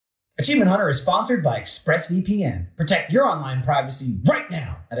Achievement Hunter is sponsored by ExpressVPN. Protect your online privacy right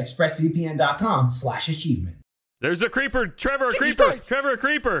now at expressvpn.com/achievement. There's a creeper. Trevor, a creeper. Trevor, a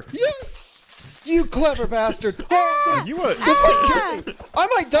creeper. Yes! You clever bastard. Oh, You this might kill me. I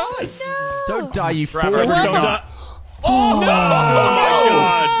might die. No. Don't die, you fool. Trevor, don't die. Oh,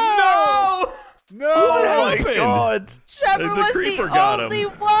 No! Oh What my god. Trevor The was the creeper got him. only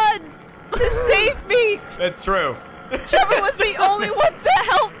one to save me. That's true. Trevor was the only one to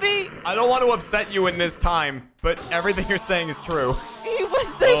help me. I don't want to upset you in this time, but everything you're saying is true. He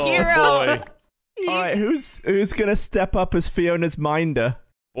was the hero. Boy. All right, who's gonna step up as Fiona's minder?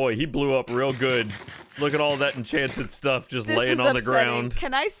 Boy, he blew up real good. Look at all that enchanted stuff just This laying is on the upsetting. ground.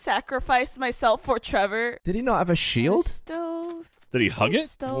 Can I sacrifice myself for Trevor? Did he not have a shield? Stove. Did he hug it?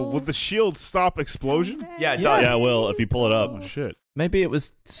 Stove. Would the shield stop explosion? Yeah, it Yeah. does. Yeah, well, if you pull it up. Oh, shit. Maybe it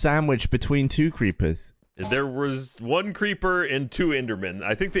was sandwiched between two creepers. There was one creeper and two Endermen.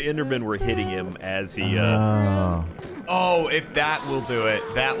 I think the Endermen were hitting him as he, Oh, if that will do it,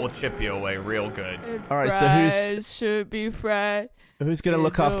 that will chip you away real good. All right, so Fries should be fried. who's gonna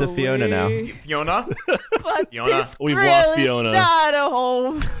look after Fiona now? Fiona? But Fiona? this We've grill lost is Fiona. not a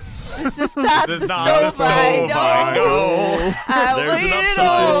home. This is not This the is not the stove I stove I know. know. I There's an waited upside.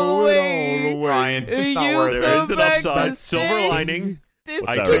 all way. Ryan, it's not You worth there it. go is an back upside. to Silver stay. lining. This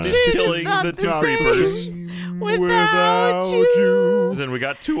I that finished kitchen is killing not the the two creepers. same without you. Then we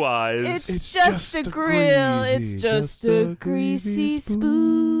got two eyes. It's just a grill. It's just a greasy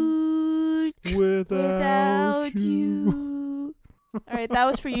spoon without you. All right, that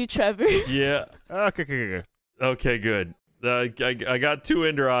was for you, Trevor. Yeah. Okay. Okay, good. I got two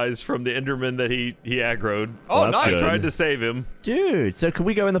Ender eyes from the Enderman that he aggroed. Oh, Well, that's nice. I good. tried to save him. Dude, so can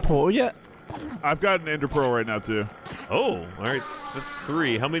we go in the portal yet? I've got an Ender Pearl right now, too. Oh, all right. That's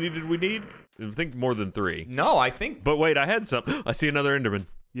three. How many did we need? I think more than three. No, I think. But wait, I had some. I see another Enderman.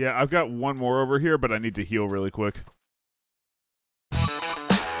 Yeah, I've got one more over here, but I need to heal really quick.